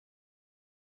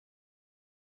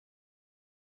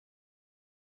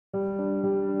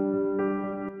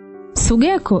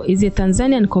SUGECO is a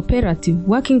Tanzanian cooperative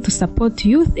working to support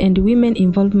youth and women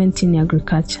involvement in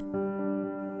agriculture.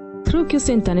 Through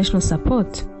KISO International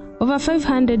support, over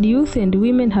 500 youth and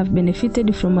women have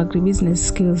benefited from agribusiness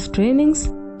skills trainings,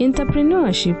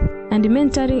 entrepreneurship, and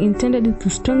mentoring intended to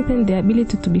strengthen their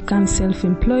ability to become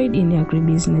self-employed in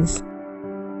agribusiness.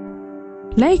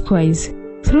 Likewise,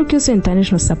 through KISO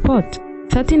International support,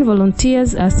 13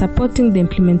 volunteers are supporting the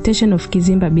implementation of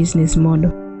Kizimba Business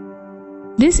Model.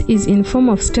 This is in form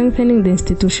of strengthening the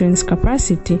institution's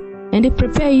capacity and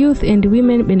prepare youth and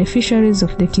women beneficiaries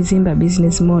of the Kizimba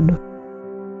Business Model.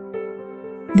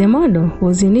 The model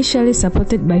was initially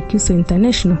supported by KISO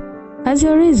International. As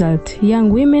a result, young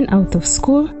women out of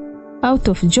school, out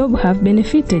of job have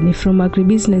benefited from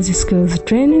agribusiness skills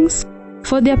trainings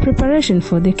for their preparation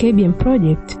for the KBM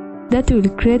project that will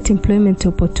create employment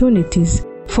opportunities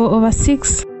for over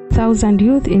 6,000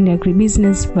 youth in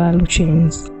agribusiness value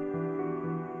chains.